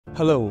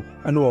Hello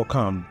and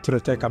welcome to the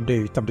tech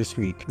update of this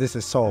week. This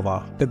is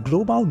Solver. The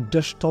global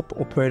desktop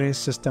operating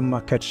system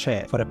market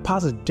share for the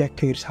past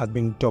decades has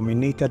been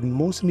dominated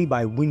mostly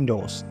by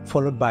Windows,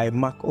 followed by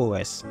Mac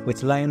OS,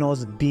 with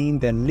Linux being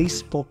the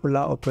least popular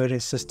operating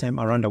system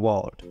around the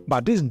world.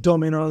 But this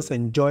dominance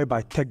enjoyed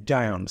by tech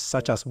giants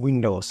such as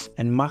Windows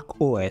and Mac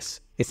OS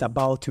is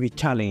about to be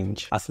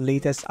challenged as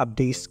latest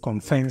updates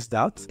confirms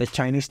that the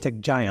Chinese tech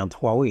giant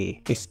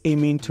Huawei is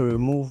aiming to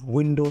remove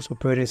Windows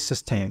operating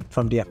system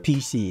from their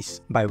PCs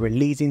by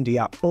releasing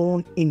their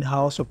own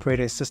in-house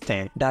operating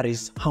system, that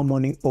is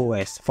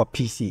HarmonyOS for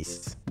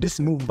PCs. This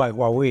move by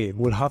Huawei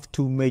will have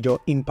two major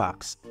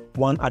impacts,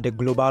 one at the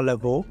global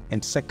level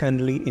and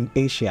secondly in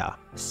Asia,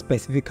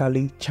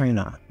 specifically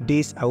China.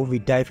 This I will be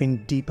diving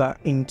deeper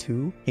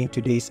into in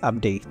today's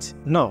update.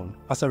 Now,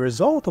 as a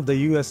result of the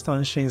US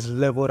sanctions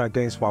leveled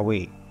against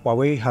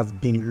Huawei has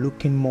been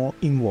looking more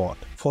inward,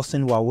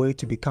 forcing Huawei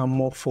to become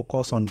more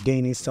focused on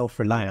gaining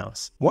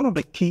self-reliance. One of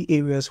the key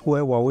areas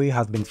where Huawei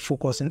has been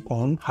focusing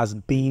on has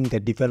been the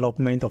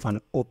development of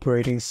an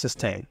operating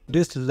system.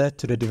 This led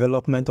to the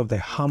development of the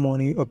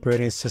Harmony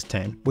operating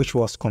system, which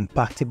was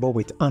compatible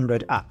with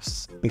Android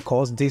apps,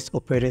 because this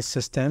operating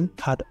system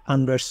had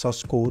Android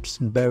source codes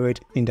buried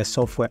in the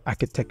software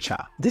architecture.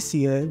 This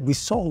year, we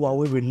saw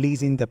Huawei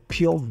releasing the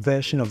pure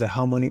version of the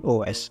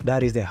HarmonyOS,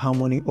 that is the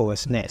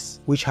HarmonyOS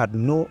NES, which had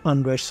no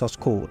Android source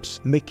codes,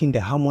 making the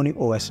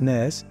HarmonyOS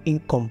NES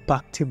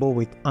incompatible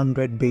with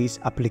Android-based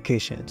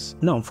applications.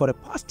 Now, for the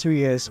past 3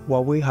 years,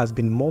 Huawei has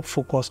been more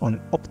focused on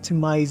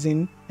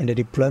optimizing and the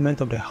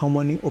deployment of the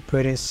Harmony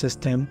operating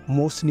system,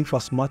 mostly for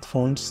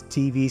smartphones,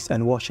 TVs,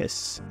 and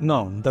watches.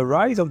 Now, the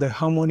rise of the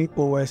Harmony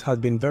OS has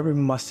been very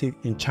massive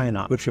in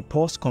China, with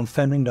reports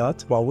confirming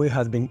that Huawei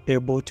has been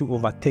able to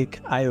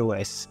overtake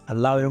iOS,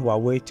 allowing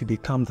Huawei to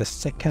become the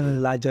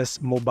second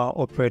largest mobile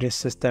operating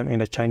system in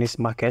the Chinese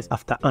market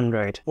after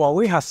Android.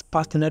 Huawei has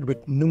partnered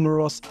with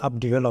numerous app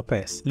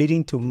developers,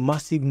 leading to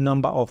massive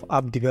number of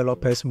app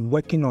developers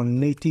working on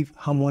native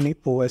Harmony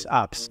OS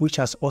apps, which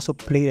has also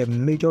played a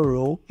major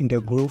role in the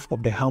growth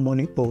of the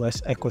Harmony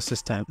OS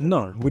ecosystem.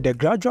 Now, with the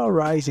gradual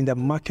rise in the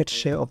market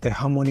share of the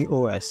Harmony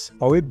OS,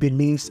 Huawei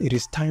believes it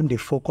is time they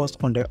focus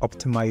on the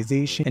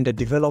optimization and the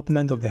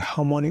development of the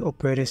Harmony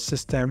operating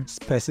system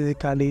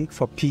specifically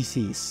for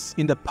PCs.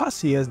 In the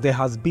past years, there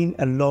has been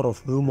a lot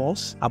of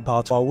rumors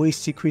about Huawei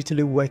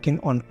secretly working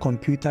on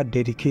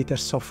computer-dedicated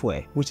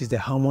software, which is the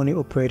Harmony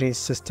operating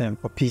system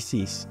for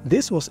PCs.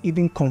 This was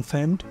even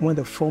confirmed when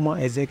the former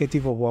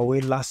executive of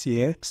Huawei last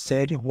year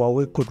said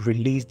Huawei could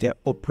release their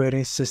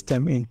operating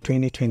system in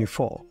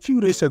 2024. A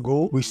few days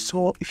ago, we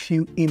saw a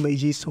few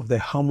images of the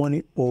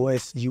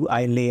HarmonyOS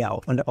UI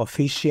layout on the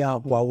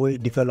official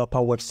Huawei Developer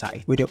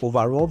website, with the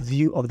overall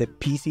view of the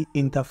PC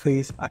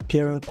interface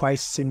appearing quite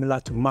similar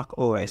to Mac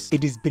OS.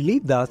 It is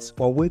believed that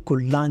Huawei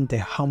could launch the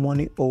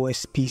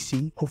HarmonyOS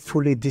PC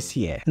hopefully this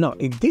year. Now,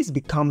 if this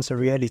becomes a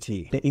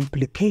reality, the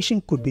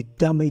implication could be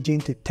damaging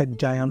to tech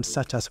giants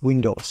such as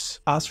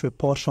Windows, as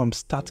reports from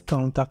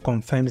StatCounter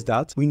confirms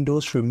that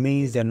Windows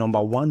remains the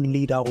 #1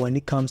 leader when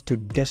it comes to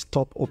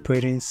desktop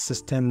operating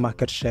system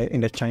market share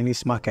in the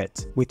Chinese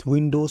market, with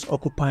Windows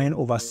occupying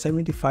over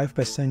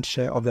 75%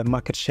 share of the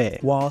market share,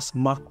 whilst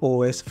Mac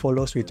OS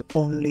follows with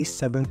only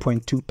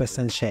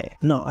 7.2% share.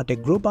 Now, at the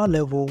global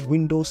level,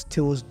 Windows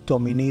still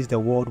dominates the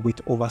world with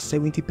over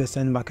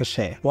 70% market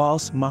share,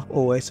 whilst Mac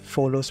OS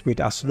follows with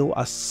as low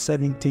as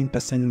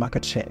 17%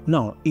 market share.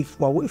 Now, if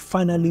Huawei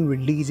finally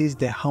releases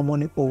the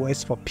Harmony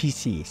OS for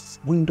PCs,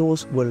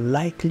 Windows will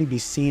likely be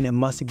seeing a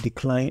massive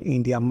decline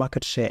in their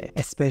market share,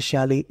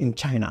 especially in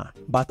China.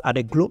 But at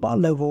a global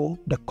level,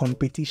 the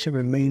competition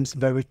remains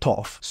very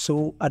tough.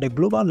 So at a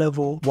global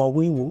level,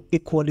 Huawei will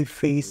equally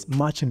face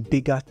much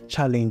bigger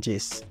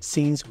challenges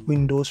since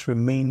Windows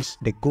remains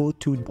the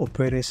go-to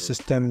operating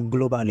system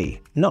globally.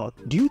 Now,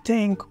 do you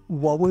think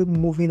Huawei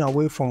moving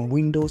away from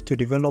Windows to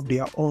develop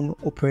their own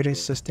operating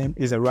system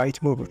is the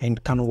right move?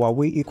 And can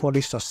Huawei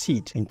equally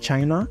succeed in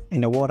China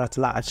and the world at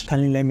large?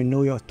 Kindly let me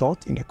know your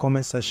thoughts in the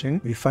comment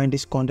section. If you find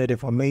this content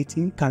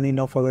informative, kindly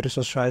don't forget to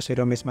subscribe so you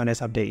don't miss my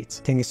next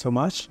updates. Thank you so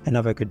much and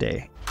have a good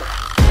day.